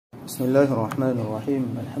بسم الله الرحمن الرحيم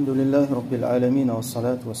الحمد لله رب العالمين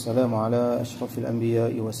والصلاة والسلام على أشرف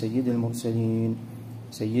الأنبياء وسيد المرسلين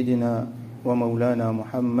سيدنا ومولانا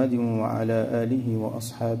محمد وعلى آله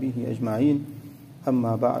وأصحابه أجمعين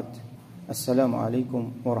أما بعد السلام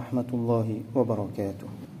عليكم ورحمة الله وبركاته.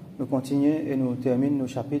 Nous continuons et nous terminons nos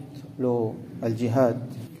chapitres Al-Jihad.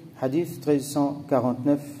 Hadith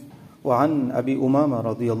 1349 وعن أبي أمامة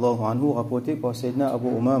رضي الله عنه rapporté par سيدنا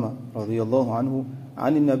أبو أمامة رضي الله عنه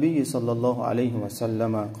عن النبي صلى الله عليه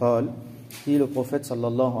وسلم قال dit le prophète صلى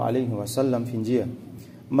الله عليه وسلم fin dire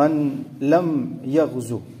man lam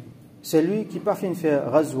yaghzu, celui qui pas fin faire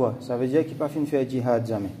ghazwa, ça veut dire qui pas fin faire jihad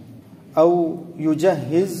jamais, ou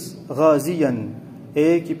yujahhiz ghaziyan,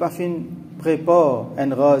 et qui pas fin prépare un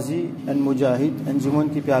ghazi, un mujahid, un jimoun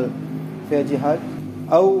qui peut faire jihad,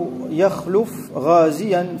 ou yakhluf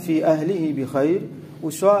ghaziyan fi ahlihi bi khair, ou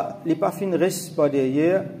soit les pas fin reste pas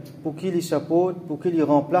derrière pour qu'il y supporte, pour qu'il y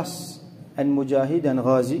remplace un mujahid, un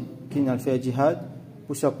ghazi qui n'a fait jihad,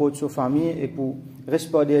 pour supporter sa famille et pour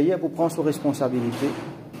rester pas derrière, pour prendre ses responsabilités.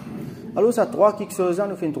 Alors ça trois quelque chose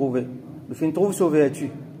nous fait trouver. Nous fait trouver sa vertu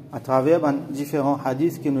à travers différents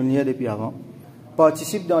hadiths que nous lions depuis avant.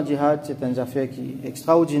 Participe dans le jihad, c'est une affaire qui est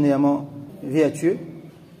extraordinairement vertueux.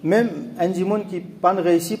 Même un jimoun qui pas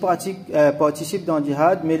réussi participe dans le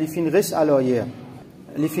jihad, mais il fin reste à l'arrière.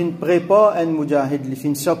 Il fin prépare un mujahid, il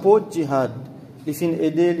fin support jihad, il fin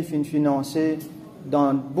aider, il fin financer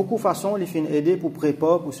dans beaucoup de façons, il fin aider pour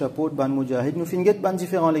préparer, pour support ban mujahid. Nous fin get ban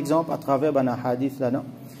différents exemples à travers ban hadith là-dedans.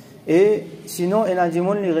 Et sinon, il y a des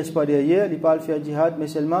gens qui ne restent pas derrière, ils ne parlent pas faire jihad, mais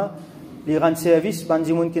seulement ils rendent service à des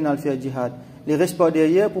gens qui ne faire jihad. Ils ne restent pas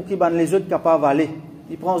derrière pour qu'ils les autres capables d'aller.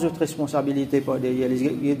 Ils prennent d'autres responsabilités pas derrière.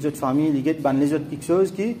 Les autres familles, les autres quelque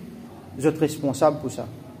chose qui sont responsables pour ça.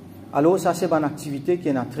 Alors, ça, c'est une activité qui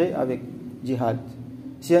est en trait avec jihad.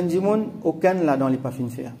 Si un jimoun, aucun là-dedans n'est pas fin de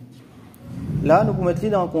faire. Là, nous pouvons mettre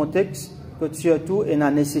dans le contexte que surtout, il y a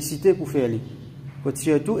une nécessité pour faire. Que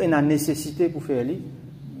surtout, il y a une nécessité pour faire.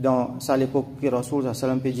 Dans ça l'époque que Rasoul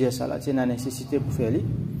sallam peut dire ça là, c'est une nécessité pour faire.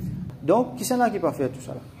 Donc, qui c'est là qui peut faire tout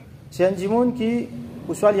ça là? C'est un jimoun qui,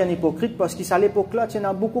 ou soit il y a un hypocrite, parce qu'à l'époque là, il y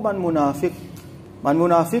a beaucoup de monafiques. Des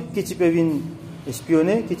monafiques qui peuvent venir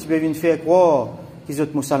espionner, qui peuvent venir faire croire qu'ils sont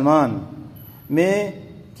musulmans, mais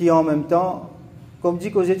qui en même temps, comme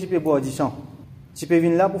dit que tu peux boire du sang. Tu peux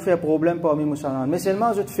venir là pour faire problème parmi les musulmans, mais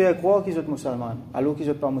seulement je te fais croire qu'ils sont musulmans, alors qu'ils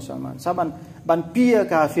ne sont pas musulmans. Ça c'est pire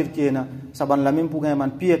kafir qui est là, ça c'est la même pour gagner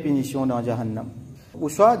une pire punition dans Jahannam. Ou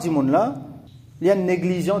soit, dis monde là, il y a une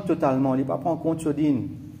négligence totalement, il ne prend pas en compte ce din.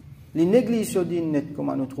 Il néglige ce din net, comme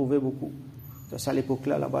on nous trouvait beaucoup. C'est à l'époque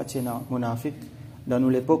là, là-bas, il y a un monafik. Dans nous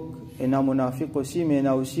l'époque, il y a un monafik aussi, mais il y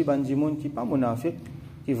a aussi des gens qui ne sont pas monafik,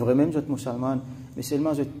 qui vraiment sont musulmans, mais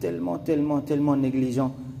seulement sont tellement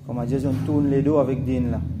négligents. Comme on dit, on tourne les dos avec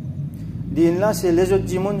din là. Din là, c'est les autres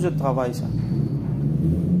dimons qui travaillent ça.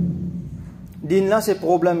 Din là, c'est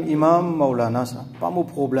problème imam, maulana ça. Pas mon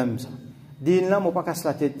problème ça. Din là, moi pas casse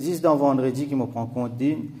la tête. Juste dans vendredi qui me prend compte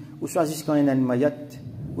din. Ou soit juste quand il y a une maillette.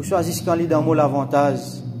 Ou soit juste quand il y a dans l'avantage.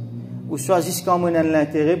 Ou soit juste quand il y a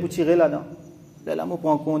l'intérêt pour tirer là-dedans. Là, me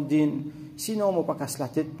prend compte din. Sinon, moi pas casse la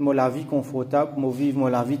tête. Moi la vie confortable, moi vivre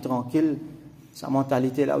la vie tranquille. Sa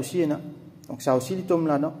mentalité là aussi, non? Donc ça aussi, il tombe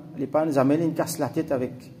là-dedans. Les parents ils cassent la tête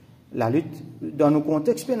avec la lutte. Dans nos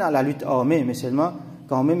contextes, il y a la lutte armée, mais seulement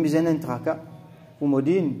quand même, il y a un tracas. Pour me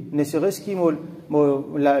dire, ne serait-ce qu'il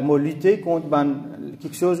m'a lutter contre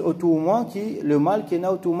quelque chose autour de moi, le mal qui est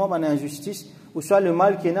là autour de moi, une injustice, ou soit le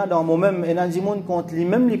mal qui est là dans moi-même, et dans le monde contre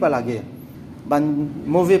lui-même, il n'est pas la guerre.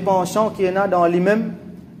 Mauvais penchant qui est là dans lui-même,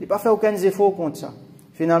 il n'a pas fait aucun effort contre ça.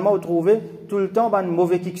 Finalement, vous trouvez tout le temps,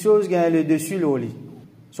 mauvais quelque chose gagne le dessus, le lit.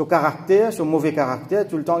 Son caractère, son mauvais caractère,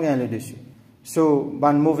 tout le temps gagne le dessus. Son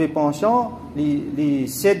mauvais penchant, il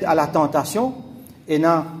cède à la tentation, et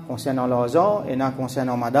non concernant l'argent, et non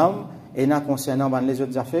concernant madame, et non concernant les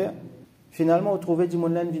autres affaires. Finalement, vous trouvez du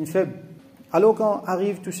monde vient faible. Alors quand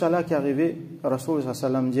arrive tout ça là qui est arrivé, Rasoul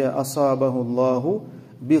sallam dit asabahu Allahu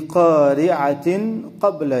biqari'atin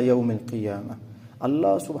qabla yawm al-qiyamah.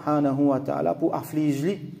 Allah subhanahu wa ta'ala pour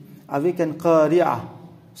affliger avec un qari'a.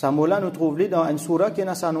 Ça mot-là nous trouve dans une surah qui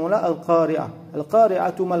a ce nom-là, Al-Qari'a.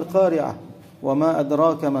 Al-Qari'atu mal-Qari'a. Wa ma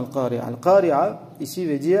adraka mal-Qari'a. Al-Qari'a, ici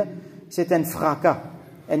veut dire, c'est un fracas,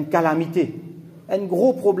 une calamité, un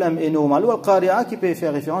gros problème énorme. Alors, Al-Qari'a qui peut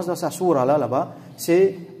faire référence dans sa surah là-bas,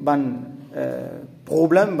 c'est un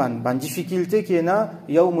problème, une difficulté qui est là,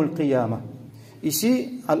 Yawmul Qiyamah.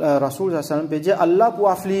 Ici, Rasoul sallam peut dire, Allah pour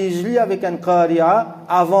affliger avec un Qari'a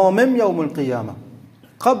avant même Yawmul Qiyamah.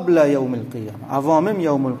 Qabla yawm al-qiyamah, avant même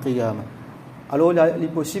yawm al-qiyamah. Alors il est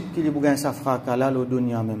possible qu'il y ait un fracas là, le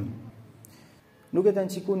dunya même. Nous avons un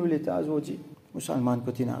petit coup, nous l'état aujourd'hui, musulman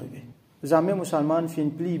côté arrivé. Jamais musulman fin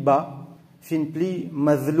pli bas, fin pli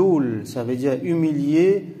madhloul, ça veut dire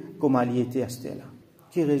humilié comme il était à ce là.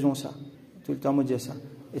 Qui raison ça? Tout le temps me dit ça.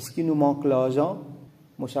 Est-ce qu'il nous manque l'argent?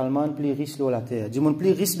 Musulman pli risque dans la terre. Dis-moi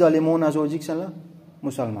pli risque dans les mondes aujourd'hui que ça là?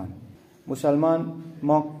 Musulman. Musulman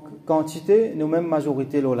manque quantité, nous-mêmes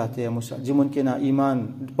majorité dans la terre. Dis-moi qu'il y a iman.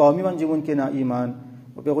 Parmi nous, dis-moi qu'il y a iman.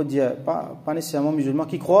 On peut dire, pas nécessairement musulmans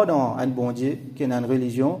qui croient dans un bon Dieu, qui a une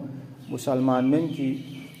religion, musulmans même qui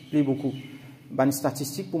plie beaucoup. Ben, une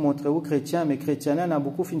statistique pour montrer aux chrétiens, mais chrétiens, il y a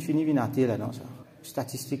beaucoup fini vinaté là dans ça.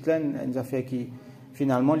 Statistique là, une affaire qui,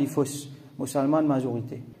 finalement, les fausses musulmans de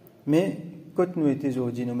majorité. Mais, quand nous étions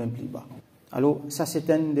aujourd'hui, nous même plus bas. Alors, ça, c'est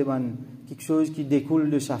quelque chose qui découle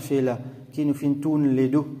de ça fait là, qui nous fait tourner les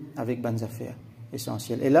dos avec bonnes affaires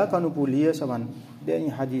essentielles. Et là, quand nous pouvons lire ce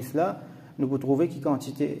dernier hadith là, nous pouvons trouver qui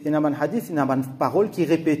quantité. Et dans un hadith, il y a une parole qui est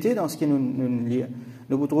répétée dans ce que nous lisons.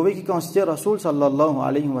 Nous pouvons trouver qui quantité Rasul sallallahu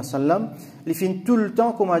alayhi wa sallam, il finit tout le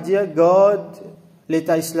temps, comme à dire, garde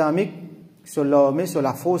l'État islamique sur l'armée, sur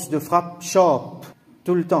la force de frappe sharp.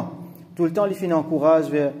 Tout le temps. Tout le temps, il finit encourage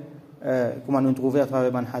vers, comment nous trouver à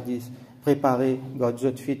travers un hadith, préparer, garde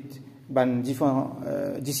zot fit, différentes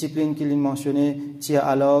disciplines qu'il a mentionnées, tir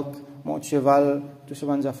à l'arc, monte cheval, tout ce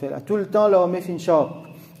genre d'affaires là. Tout le temps, l'armée finit sharp.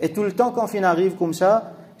 Et tout le temps, quand on arrive comme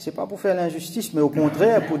ça, c'est pas pour faire l'injustice, mais au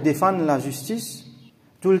contraire, pour défendre la justice.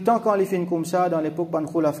 Tout le temps, quand les films comme ça, dans l'époque ban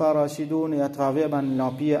Khulafa Rashidoun et à travers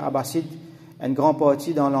l'Empire abbasside, une grande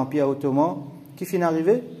partie dans l'Empire ottoman, qui finit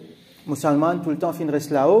arrivé, musulmans, tout le temps, fin reste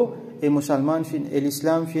là-haut, et musulmans, et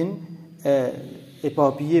l'islam, fin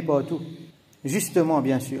éparpillé partout. Justement,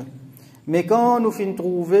 bien sûr. Mais quand nous fin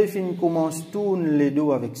trouver, fin commence tourner les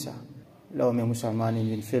dos avec ça. Là, mais musulmans, ils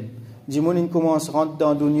viennent faibles. Dis-moi, il commence à rentrer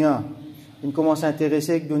dans le dunya, il commence à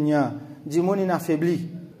s'intéresser avec le dunya. Dis-moi, il affaiblit.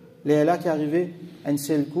 Les là qui arrivaient, un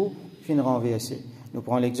seul coup, fin renversé. Nous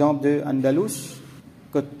prenons l'exemple de Andalus,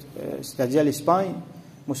 c'est-à-dire l'Espagne,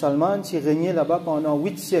 musulmane, qui régnait là-bas pendant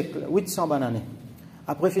 8 siècles, 800 années.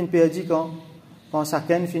 Après, fin perdu quand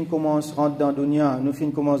chacun fin commence à rentrer dans le dunya, nous fin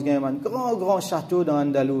commence à gagner un grand château dans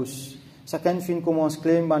Andalus. Chacun fin commence à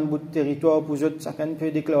claimer un bout de territoire pour eux, chacun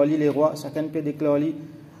peut déclarer les rois, chacun peut déclarer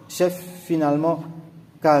chef finalement,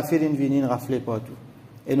 kafir viennent rafler partout.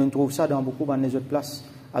 Et nous trouvons ça dans beaucoup de autres places.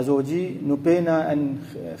 Aujourd'hui, nous payons un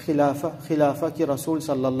khilafa qui Rasul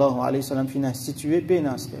sallallahu alayhi wa sallam fin institué, payons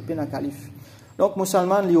un calife. Donc,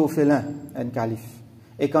 musulman, il y a fait un calife.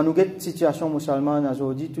 Et quand nous avons une situation musulmane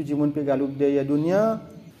aujourd'hui, tout le monde peut gagner derrière dunya,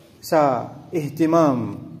 ça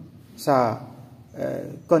ihtimam, ça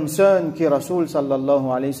concerne que Rasul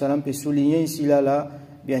sallallahu alayhi wa sallam peut souligner ici là,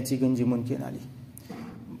 bien qu'il y ait un monde qui est allé.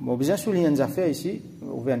 Bon, besoin de souligner une affaire ici,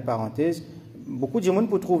 ouvrir une parenthèse. Beaucoup de gens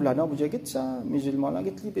pour trouver là-dedans, vous dites, ça, musulmans, là,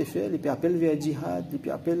 ils peuvent faire, ils peuvent appeler vers djihad, ils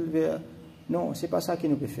peuvent appeler vers. Non, c'est pas ça qu'ils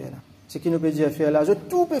nous peuvent faire là. Ce qu'ils nous peuvent dire faire là, je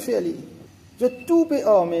tout peux faire là. Je tout peux,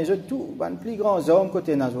 oh, mais je tout, les plus grands hommes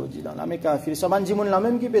côté aujourd'hui, dans la Mekafir. Ça va dire, là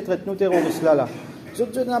même qui peut traiter nous terroristes là. Je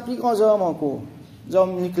suis dans les plus grands hommes encore. Les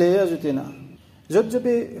hommes nucléaires, je suis là. Je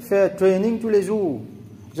peux faire training tous les jours.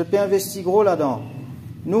 Je peux investir gros là-dedans.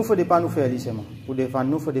 Nous, il ne faut pas nous faire seulement. Pour défendre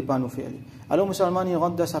nous, il ne faut pas nous faire. Alors, musulmans, ils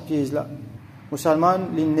rentrent dans sa pièce là. Musulmans,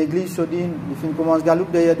 ils négligent Sodine, ils commencent à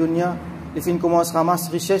galoper derrière Dunya, ils commencent à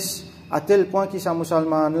ramasser richesse, à tel point que ces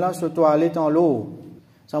musulmans là se toilette en l'eau.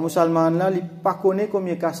 Ces musulmans là, ils ne connaissent pas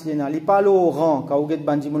combien de casse il y a. Ils parlent au rang, quand vous êtes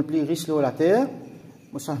bandit plus riche sur la terre,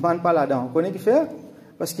 les musulmans pas là-dedans. Vous connaissez ce qu'il fait?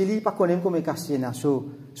 Parce qu'ils ne connaissent pas combien de casse il y a.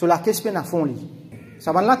 Sur la caisse, ils font.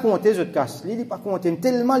 Ça va là compter, je casse. Ils ne pas compter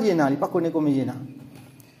tellement il y a, ils ne connaissent pas combien il y a.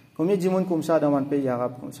 Combien de monde comme ça dans un pays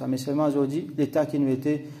arabe comme ça? Mais seulement aujourd'hui, l'État qui nous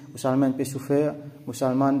était, musulmans peut souffrir,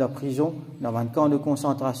 musulmans dans la prison, dans un camp de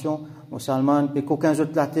concentration, musulmans peut qu'aucun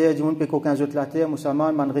autre la terre, du monde peut qu'aucun autre la terre,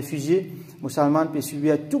 musulmans man réfugiés, musulmans peut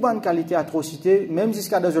subir toute bonne qualité atrocité, même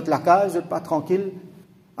jusqu'à dans autres la cage, autres pas tranquille,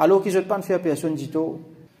 alors qu'ils n'ont pas de faire personne du tout.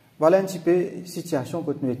 Voilà un petit peu la situation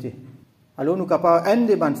que nous était. Alors nous capables, une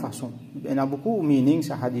des bonnes façons, il y a beaucoup de meaning,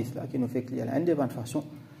 ce hadith là, qui nous fait clair, une des bonnes façons,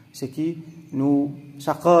 c'est qui nous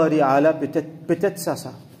s'accorde à peut-être ça,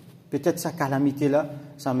 peut-être sa calamité là,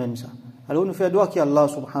 ça même ça. Alors nous faisons droit qu'Allah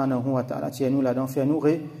subhanahu wa ta'ala tient nous là-dedans, fait nous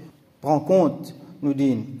prend compte, nous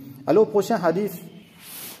dit. Alors prochain hadith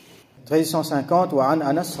 1350 wa an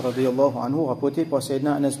Anas radiyallahu anhu, rapporté par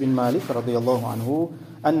Sayyidina Anas bin Malik radiyallahu anhu,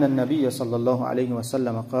 أن النبي صلى الله عليه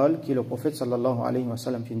وسلم قال كي le prophète صلى الله عليه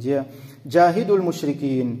وسلم في dire جاهدوا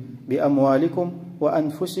المشركين بأموالكم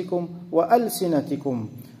وأنفسكم وألسنتكم.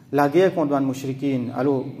 La guerre contre les mouchriquins.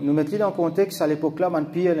 Alors, nous mettons dans le contexte, à l'époque-là, le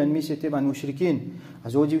pire ennemi, c'était les mouchriquins.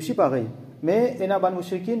 Aujourd'hui aussi pareil. Mais il y a des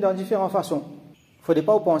mouchriquins dans différentes façons. faudrait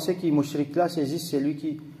pas penser que mushrik là, c'est juste celui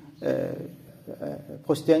qui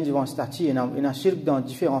prosterne devant statue. Il y a shirk dans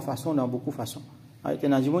différentes façons, dans beaucoup de façons. Il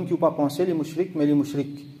y a des gens qui ne pas penser les mushriks, mais les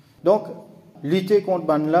mushriks. Donc, lutter contre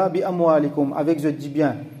ban là, bi amwalikum, avec je dis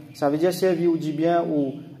bien. Ça veut dire servir ou dit bien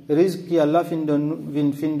ou rizq qui Allah fin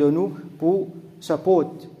de nous pour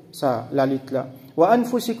support ça, la lutte là. Wa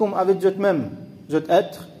anfusikum, avec je même, je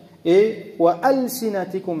être. Et wa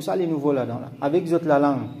alsinatikum, ça les nouveaux là-dedans, là, avec je la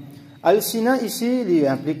langue. Al-Sina ici, il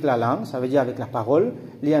implique la langue, ça veut dire avec la parole,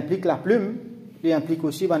 il implique la plume, il implique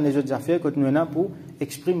aussi les autres affaires que nous avons pour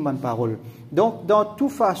exprimer la parole. Donc, dans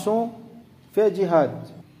toute façon, faire djihad,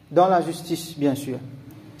 dans la justice, bien sûr.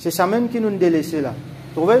 C'est ça même qui nous délaisse là.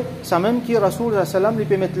 Vous trouvez? Ça même qui, Rasoul sallam, lui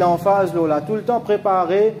peut mettre l'emphase là, tout le temps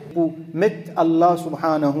préparé pour mettre Allah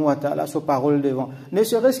subhanahu wa ta'ala sa parole devant. Ne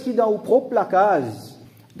serait-ce qu'il dans nos propres placages.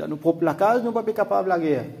 Dans nos propres placages, nous ne sommes pas capables de la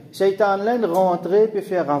guerre. Shaitan l'un rentrer peut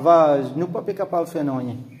faire ravage, nous ne sommes pas capables de faire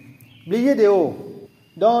rien. Oubliez de haut.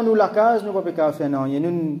 Dans nos placages, nous ne sommes pas capables de faire rien.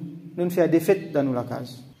 Nous faisons des fêtes dans nos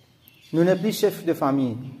placages. Nous n'sommes plus chef de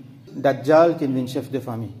famille. Dajjal qui est chef de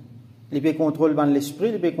famille. Il peut contrôler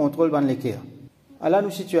l'esprit, il peut contrôler le cœur. Alors,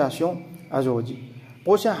 nos situations aujourd'hui.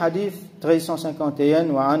 Prochain hadith,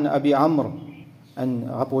 1351, وعن أبي عمرو.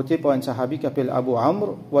 Rapporté par un sahabi qui s'appelle Abu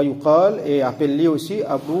Amr, wa yuqal, et appelé aussi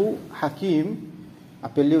Abu Hakim.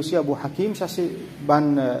 Appelé aussi Abu Hakim, ça c'est ban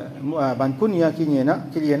kunya qu'il y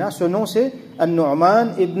en a. Ce nom c'est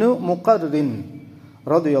An-Nu'man ibn Muqarrin,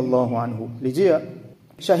 radiyallahu anhu. Il dit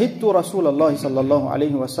Shahidtu Rasulallah sallallahu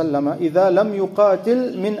alayhi wa sallam, idha lam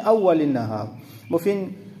yuqatil min awwal an-nahar. Mufin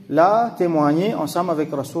là témoigner ensemble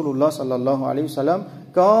avec Rasulullah sallallahu alayhi wa sallam.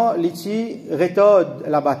 Quand l'iti rétode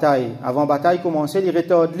la bataille, avant bataille commencer, il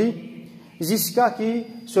rétode li, jusqu'à qui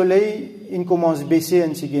soleil il commence à baisser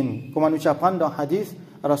un sigin. Comme nous apprenons dans Hadith,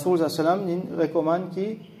 Rasul sallam il recommande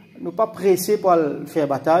qui ne pas presser pour faire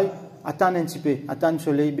bataille, attendre un petit peu, attendre le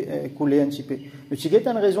soleil couler un petit peu. Le tigre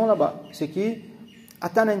a une raison là-bas, c'est qui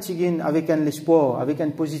attendre un sigin avec un espoir, avec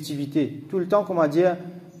une positivité, tout le temps, comment dire,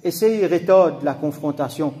 essayer de rétode la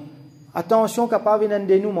confrontation. Attention capable d'un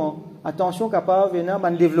dénouement. Attention capable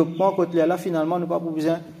d'un développement côté là finalement nous pas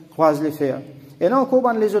besoin croiser les fers. Et là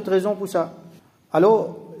encore les autres raisons pour ça.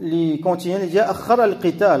 Alors il continue il dit akhara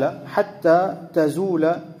al-qital hatta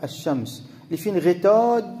tazula ash-shams. Il fin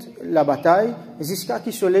rétade la bataille jusqu'à que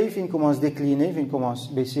le soleil fin commence à décliner, fin commence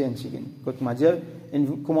à baisser un petit peu. Quand on dire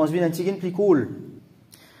il commence à venir un petit peu plus cool.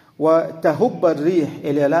 Wa tahub ar-rih,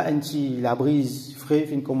 elle est là la brise frais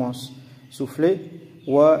fin commence à souffler.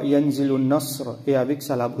 Wa yanzilu an-nasr, et avec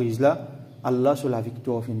ça la brise là Allah sur la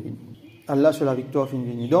victoire fin vini. Allah sur la victoire fin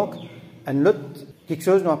vini. Donc un autre quelque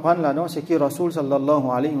chose nous apprendre là-dedans c'est que Rasoul sallallahu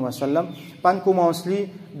alayhi wa sallam pas commence li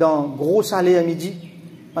dans gros salaire à midi,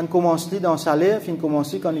 pas commence li dans salaire, fin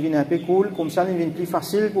commence quand il vient un peu cool, comme ça il vient plus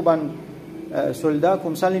facile pour ban soldats,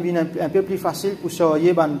 comme ça il vient un peu plus facile pour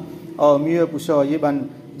soyer ban mieux pour soyer ban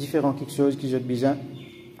différents quelque chose qui ont besoin.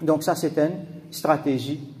 Donc ça c'est une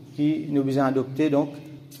stratégie qui nous besoin adopter. Donc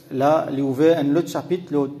là il ouvert un autre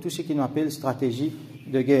chapitre, tout ce qui nous appelle stratégie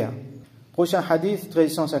de guerre. Prochain hadith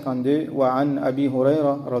 1352 wa an Abi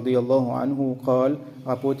Huraira radiyallahu anhu قال,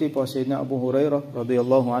 rapporté par Sayyidina Abu Huraira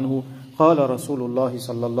radiyallahu anhu, قال رسول الله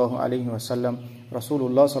صلى الله عليه وسلم,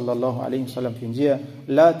 Rasulullah sallallahu alayhi wa sallam qui dit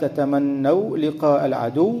la tatamannaw liqa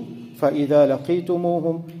al-adu fa idha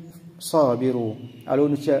laqitumuhum sabiru. Alors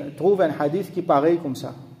nous trouvons un hadith qui pareil comme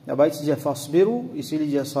ça. Là-bas, il dit fasbiru, ici il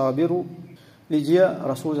dit sabiru. Il dit,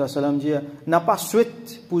 Rasul sallallahu alayhi wa sallam dit, n'a pas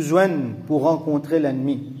suite pour joindre, pour rencontrer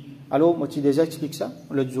l'ennemi. Alors, moi, tu déjà explique ça,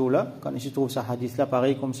 le jour là, quand je trouve ce hadith là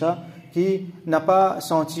pareil comme ça, qui n'a pas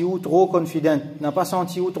senti ou trop confident, n'a pas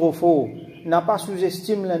senti ou trop faux, n'a pas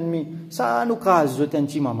sous-estime l'ennemi. Ça nous crase, je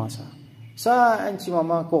t'intimement ça. Ça,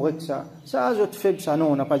 intimement correct ça. Ça, je te fais ça. Non,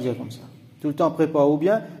 on n'a pas dit comme ça. Tout le temps prépare ou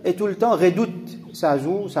bien, et tout le temps redoute. Ça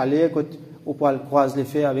joue, ça l'air, au poil croise les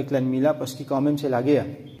faits avec l'ennemi là, parce que quand même c'est la guerre.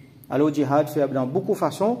 Alors, djihad fait dans beaucoup de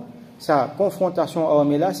façons, sa confrontation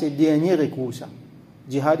armée là, c'est le dernier recours ça.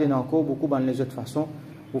 Djihad est encore beaucoup dans les autres façons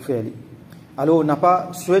pour faire. Alors, on n'a pas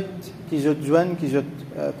souhaité qu'ils se joignent, qu'ils se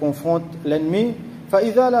confrontent l'ennemi.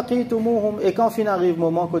 Et quand fin arrive le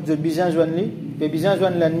moment que tu as besoin de joindre lui, tu as besoin de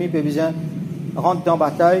joindre l'ennemi, tu as besoin de rentrer dans la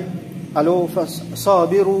bataille, alors,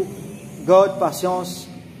 sabiru, garde patience,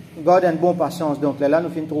 garde une bonne patience. Donc là, nous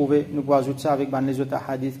finissons trouver, nous pouvons ajouter ça avec les autres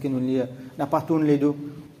hadiths que nous lisons. N'a pas tourné les deux.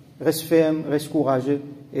 Reste ferme, reste courageux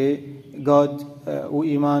et garde ou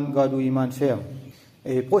iman ferme.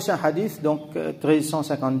 Et prochain hadith, donc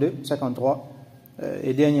 1353,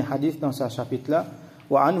 et dernier hadith dans ce chapitre-là,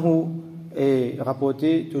 wa anhu est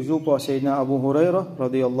rapporté toujours par Sayyidina Abu Huraira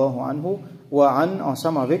radiyallahu anhu, وعن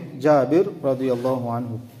ensemble avec Jabir رضي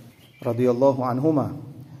الله عنهما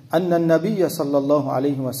أن النبي صلى الله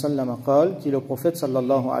عليه وسلم قال que le prophète صلى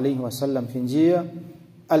الله عليه وسلم fait dire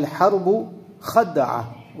الحرب خدعة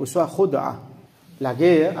ou soit khud'a, la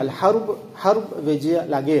guerre. Al-harb veut dire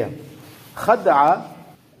la guerre. Khad'a,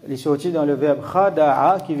 il est sorti dans le verbe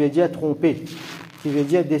khada'a qui veut dire tromper, qui veut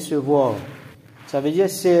dire décevoir. Ça veut dire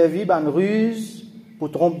servir une ruse pour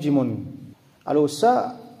tromper du monde. Alors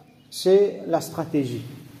ça, c'est la stratégie.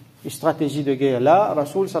 Une stratégie de guerre. Là,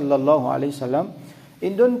 Rasoul sallallahu alayhi wa sallam,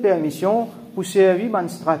 il donne permission pour servir une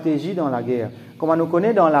stratégie dans la guerre. Comme on nous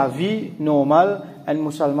connaît dans la vie normale, un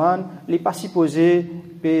musulman n'est pas supposé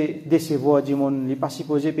de décevoir du monde, il n'est pas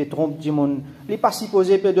supposé de tromper du monde, il n'est pas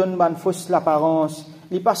supposé de donner une fausse apparence,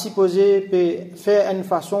 il n'est pas supposé de faire une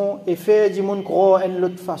façon et faire du monde croire une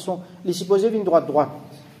autre façon, il est supposé de venir droite,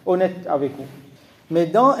 honnête avec vous. Mais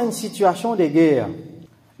dans une situation de guerre,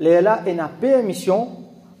 là, il y a permission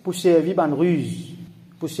pour servir une ruse,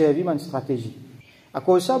 pour servir une stratégie. À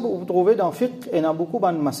cause de ça, vous trouvez dans le fiqh, il y a beaucoup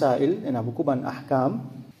de masail, il y a beaucoup de ahkam.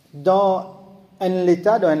 Dans un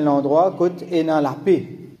état, dans un endroit, quand il y a la paix,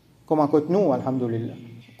 comme à côté nous, alhamdoulilah.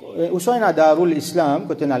 Ou soit il y a Darul Islam,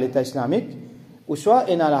 quand il y a l'état islamique, ou soit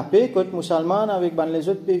il y a la paix, quand les musulmans avec les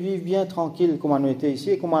autres peuvent vivre bien tranquilles, comme on était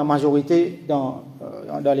ici, et comme la majorité dans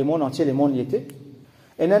le monde entier, les mondes y étaient.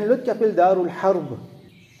 Et il y a l'autre qui s'appelle Darul Harb,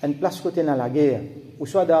 une place côté dans la guerre, ou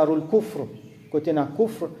soit Darul Kufr, côté dans le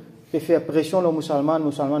Kufr, peut faire pression aux musulmans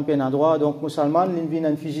peuvent en droit, donc musulmans ils viennent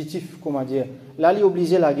un fugitif, comment dire. Là, ils sont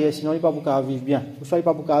obligés la guerre, sinon ils ne peuvent pas vivre bien, ou soit ils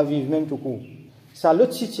ne peuvent pas vivre même tout court. Ça,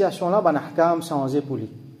 l'autre situation là, ben ahkam sans épauler,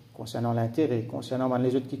 concernant l'intérêt, concernant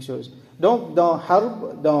les autres quelque chose. Donc dans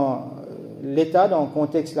Harb, dans l'état, dans le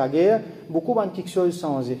contexte de la guerre, beaucoup de quelque chose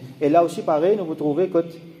sans. Et là aussi pareil, nous vous trouvez que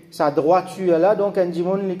sa droiture là, donc un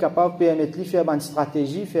dimon est capable de permettre de faire une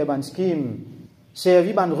stratégie, faire une scheme,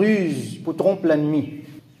 servir une ruse pour tromper l'ennemi.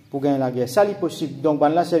 Pour gagner la guerre. Ça, c'est possible. Donc,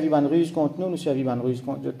 là, servir une ruse contre nous, nous servir une ruse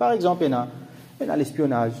contre eux. Par exemple, il y a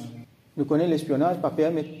l'espionnage. Nous connaissons l'espionnage, pas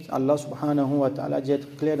permettre Allah subhanahu wa ta'ala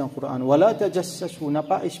d'être clair dans le Coran. Wala tajassasu, n'a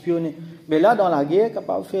pas espionné. Mais là, dans la guerre,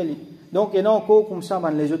 capable de faire. Donc, il y a encore comme ça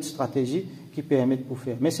les autres stratégies qui permettent de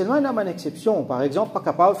faire. Mais seulement, il y a une exception. Par exemple, pas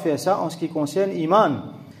capable de faire ça en ce qui concerne l'iman.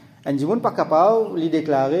 Un dimanche pas capable de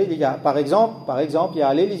déclarer. Par exemple, il y a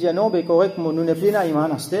allé, il dit non, mais correct, nous ne plus dans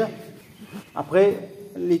l'iman à cette terre. Après,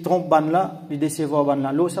 les trompes ban là, les décevoir ban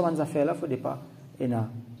là, l'eau ça va nous faire là, faut pas.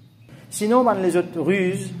 Sinon, les autres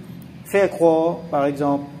ruses, faire croire, par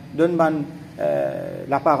exemple, donne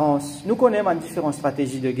l'apparence. Nous connaissons différentes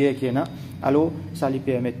stratégies de guerre qui y en a, alors ça les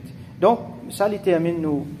permet. Donc, ça les termine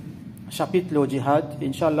nos chapitres le djihad.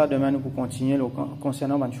 Inch'Allah, demain nous pourrons continuer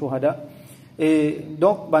concernant les shuhada. Et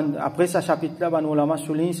donc, après ce chapitre-là, nous ulama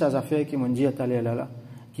souligne ces affaires qui m'ont dit à là,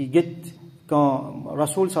 qui guettent quand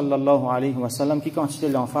Rasoul sallallahu alayhi wa sallam, qui quand c'était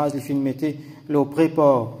l'emphase, il mettait le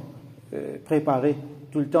préparé,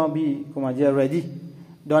 tout le temps, comment dire, ready,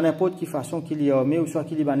 dans n'importe quelle façon qu'il y a armé, ou soit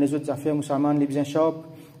qu'il y a les autres affaires musulmanes, les bien chop,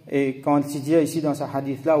 et quand il dit ici dans sa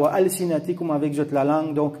hadith là, wa al-sinatikum avec la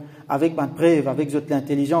langue, donc avec une preuve, avec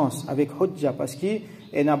l'intelligence, avec hujja, parce qu'il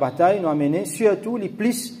y a une bataille, nous a mené, surtout les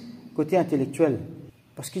plus côté intellectuel.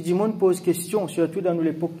 Parce que du monde pose question, surtout dans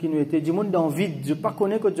l'époque qui nous était, du monde dans le vide, je ne pas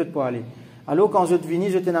connais que je peux aller. Alors quand je viens,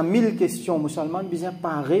 je tenais 1000 questions musulmanes, bien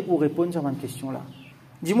paré pour répondre à cette question-là.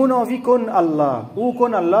 Du monde envie qu'on Allah, ou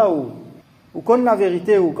qu'on Allah, ou qu'on la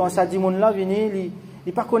vérité, ou quand ça dit monde là vient,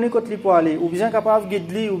 il pas connaît quand il peut aller, ou bien capable de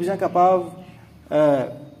guider, ou bien capable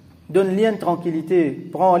donner une tranquillité,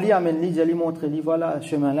 prend lui, amène lui, lui montre lui, voilà,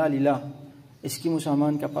 chemin là, il là. Est-ce qu'il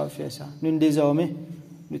musulman capable de faire ça? Nous désormais.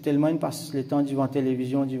 Nous tellement ils passent le temps devant la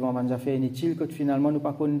télévision, devant des affaires inutiles, que finalement nous ne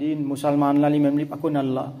connaissons pas les musulmans là, lui-même, ils ne connaissent pas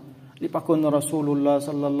Allah, ils ne connaissent pas Rasulullah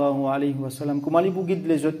sallallahu alayhi wa sallam. Comment ils vous guident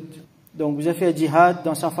les autres? Donc vous avez fait djihad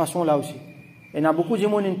dans sa façon là aussi. Et il y a beaucoup de gens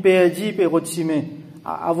qui ont perdu, qui ont retiré.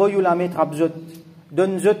 Avant de la mettre à vous,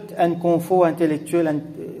 donne-vous un confort intellectuel,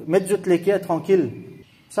 mettez-vous les cœurs tranquilles.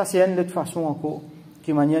 Ça c'est une autre façon encore,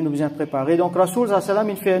 qui manière nous bien préparer. Donc Rasoul sallallahu alayhi wa sallam,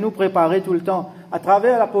 il fait nous préparer tout le temps. À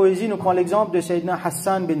travers la poésie, nous prenons l'exemple de Sayyidina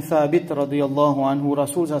Hassan bin Thabit, radiyallahu anhu,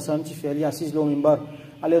 Rasoul sallallahu alayhi wa sallam, qui fait aller assise au minbar.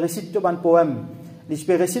 Elle récite un poème.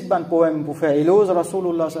 Il récite un poème pour faire éloge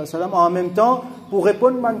Rasulullah sallallahu alayhi wa sallam, en même temps, pour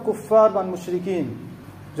répondre à kuffar, à mushrikin.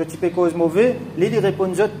 Je type cause mauvais, il répond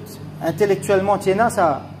intellectuellement, tiens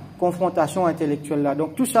sa confrontation intellectuelle là.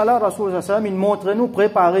 Donc tout ça là, Rasoul sallallahu alayhi wa sallam, il montre nous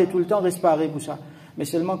préparer, tout le temps respirer pour ça. Mais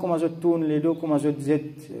seulement comment je tourne les dos, comment je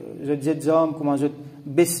dis hommes, comment je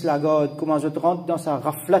baisse la garde, comment je rentre dans sa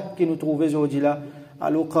raflate qui nous trouvait aujourd'hui là, à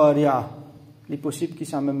l'Oqari'a. Il est possible qu'il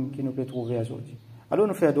soit même qui nous peut trouver aujourd'hui. Alors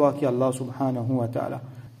nous faisons doigt qu'Allah subhanahu wa ta'ala,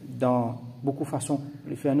 dans beaucoup de façons.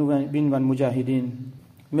 Il fait nous bin van mujahidin,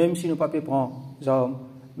 même si nous pas prendre armes,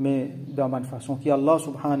 mais dans bonne façon. Qui Allah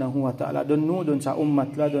subhanahu wa ta'ala donne sa ummat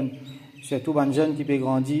là, donne surtout ban jeune qui peut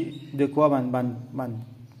grandir de quoi ban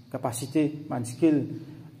capacité, ban skill,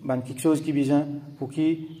 ban quelque chose qui besoin pour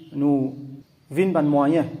qui nous vin ban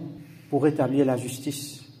moyen pour rétablir la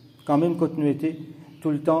justice. Quand même continuité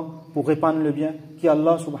tout le temps pour répandre le bien. Qui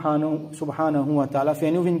Allah subhanahu wa ta'ala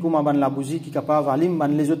fait nous vin comme ban la bougie qui capable valim ban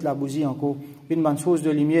les autres la bougie encore une ban source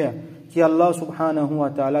de lumière. Qui Allah subhanahu wa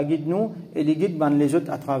ta'ala guide nous et les guide ban les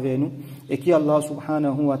autres à travers nous et qui Allah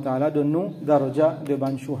subhanahu wa ta'ala donne nous daraja de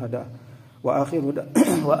ban shuhada. Wa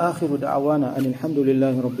akhiru da'wana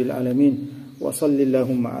alhamdulillahi rabbil alamin wa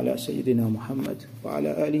sallallahu ala sayyidina Muhammad wa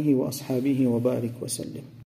ala alihi wa ashabihi wa barik wa sallim.